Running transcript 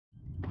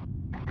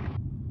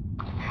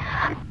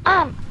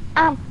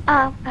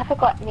I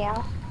forgot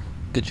now.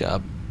 Good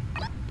job.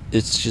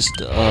 It's just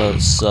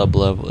sub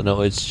level.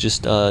 No, it's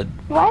just Why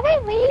are they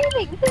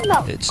leaving? This is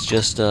not. it's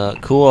just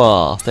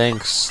cool.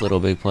 Thanks, Little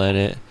Big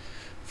Planet,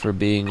 for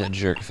being a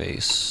jerk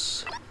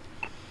face.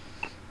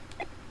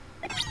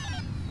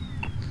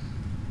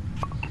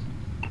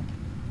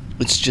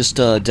 It's just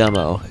a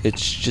demo.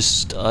 It's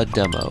just a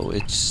demo.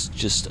 It's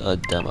just a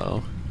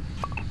demo.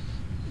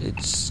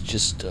 It's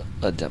just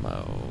a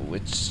demo.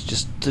 It's just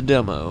a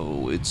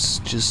demo. It's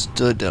just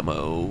a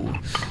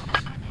demo.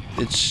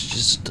 It's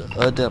just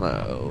a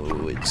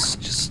demo. It's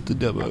just a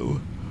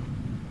demo.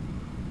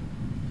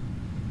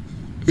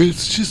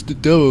 It's just a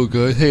demo,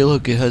 guys. Hey,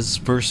 look, it has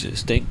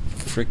verses. Thank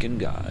freaking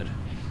God.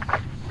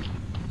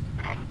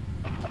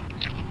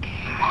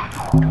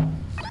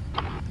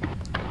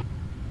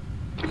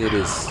 It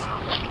is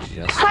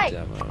just Hi. a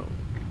demo.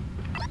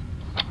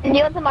 Do you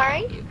want some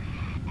orange?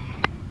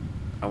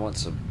 I want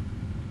some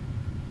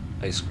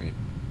ice cream.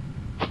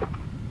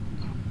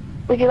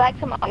 Would you like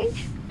some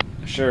orange?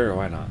 Sure,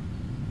 why not?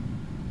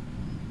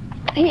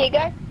 Here you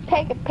go.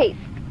 Take a piece.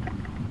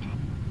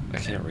 I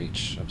can't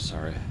reach. I'm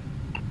sorry.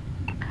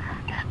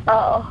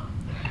 Oh.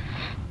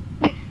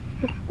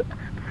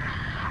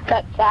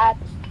 That's sad.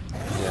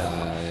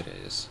 Yeah, it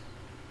is.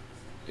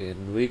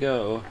 In we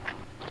go.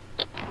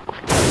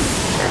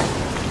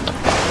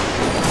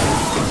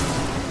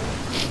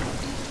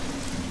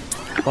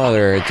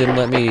 Father, it didn't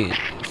let me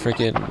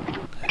freaking.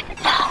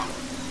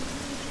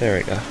 There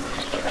we go.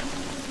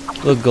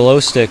 Look, glow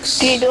sticks.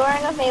 The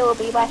adoring of me will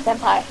be my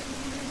senpai.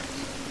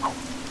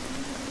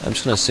 I'm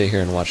just gonna sit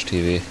here and watch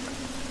TV.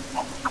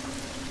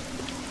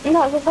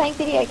 No, we're playing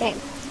video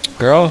games.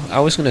 Girl, I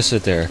was gonna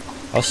sit there.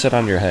 I'll sit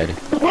on your head.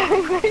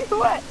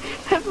 What?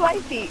 That's my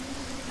seat.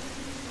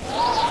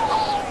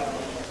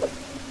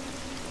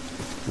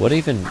 What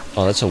even?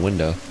 Oh, that's a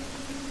window.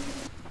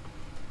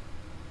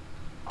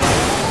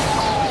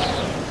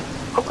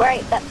 Oh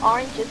great, that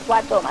orange just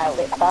wiped all my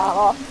lips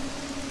off.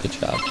 Good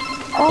job,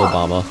 Oh.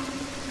 Obama.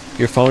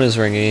 Your phone is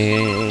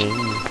ringing.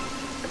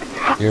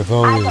 Your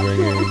phone is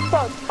ringing.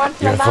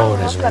 Your phone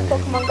is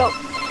ringing.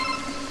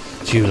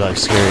 Do you like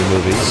scary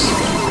movies?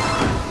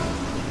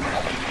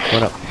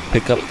 Wanna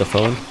pick up the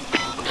phone?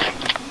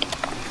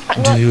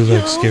 Do you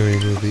like scary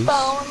movies?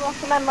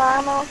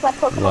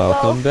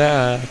 Welcome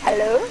back.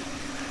 Hello?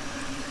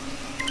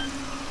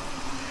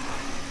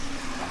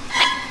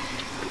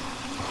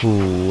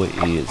 Who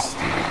is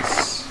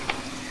this?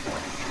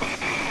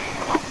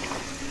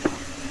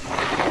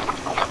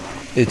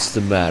 It's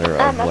the matter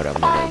of what I'm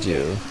gonna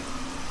do.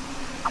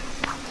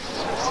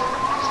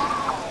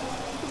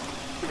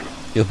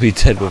 You'll be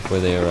dead before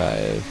they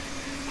arrive.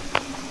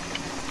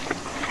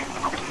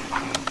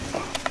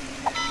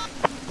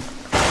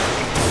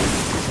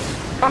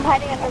 I'm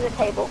hiding under the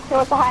table. Who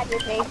wants to hide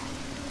with me?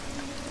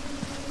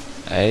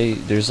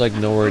 There's like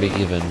nowhere to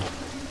even.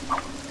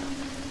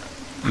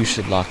 You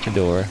should lock the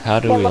door. How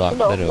do we lock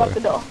the door? Lock the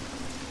door.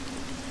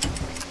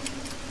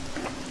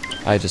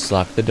 I just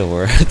locked the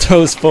door.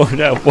 Throws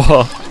phone at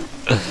wall.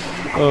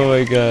 Oh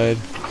my god.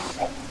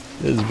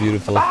 This is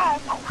beautiful. Bye.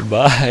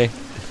 Bye.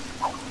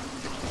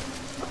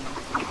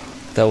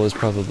 That was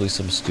probably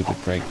some stupid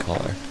prank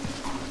caller.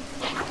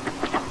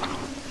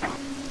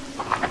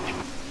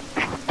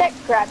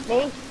 Don't grab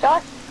me,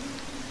 Josh.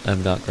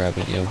 I'm not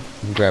grabbing you.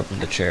 I'm grabbing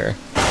the chair.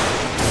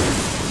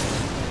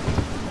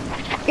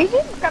 You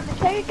didn't grab the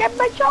chair, you grabbed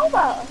my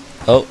shoulder.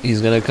 Oh,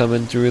 he's gonna come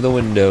in through the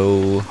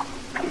window.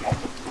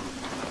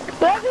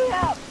 Let me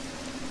up.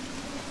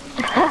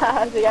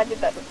 See, I did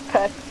that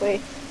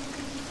perfectly.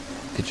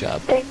 Good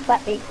job. Don't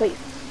slap me, please.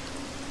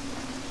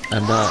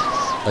 I'm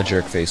not a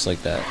jerk face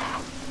like that.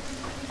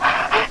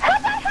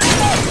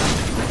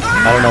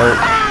 I don't know,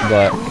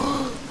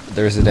 but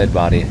there's a dead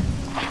body.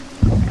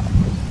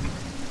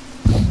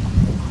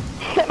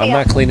 I'm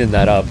not cleaning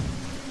that up.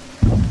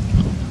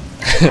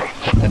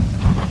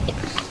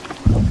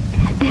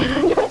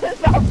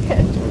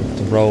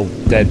 Throw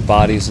dead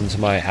bodies into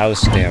my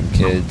house, damn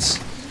kids.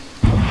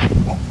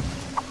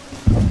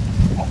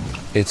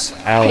 It's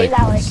Alex.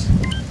 Hey, Alex.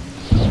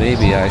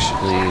 Maybe I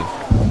should leave.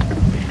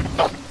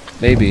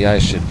 Maybe I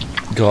should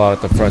go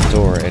out the front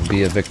door and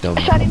be a victim.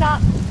 Shut it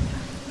up.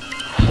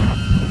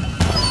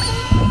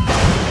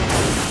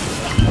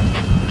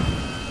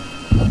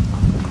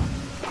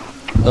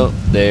 Oh,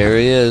 there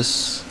he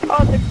is.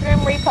 Oh, the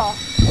Grim Reaper.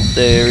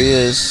 There he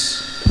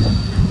is.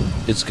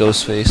 It's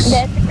Ghostface.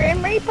 There's the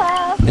Grim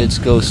Reaper. It's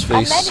I'm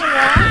Ghostface. letting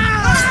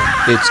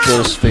you. It's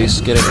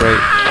Ghostface. Get it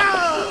right.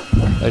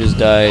 I just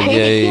died.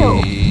 Yay.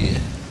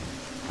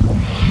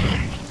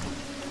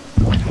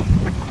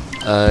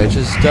 I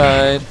just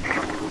died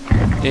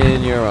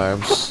in your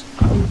arms.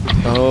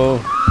 Oh,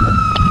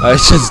 I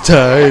just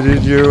died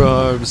in your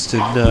arms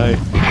tonight.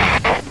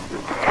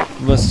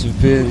 Must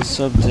have been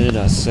something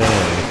I said.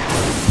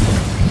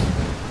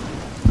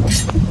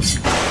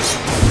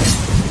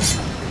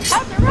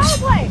 How's the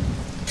roleplay?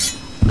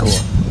 Cool.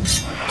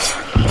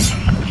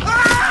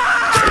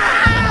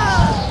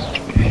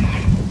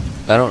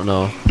 I don't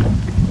know.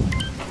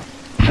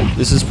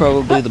 This is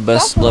probably the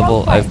best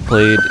level I've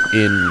played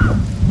in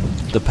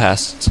the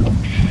past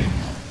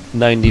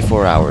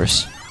 94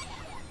 hours.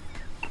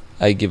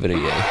 I give it a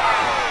yay.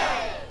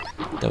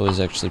 That was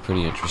actually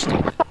pretty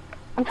interesting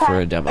for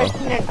a demo.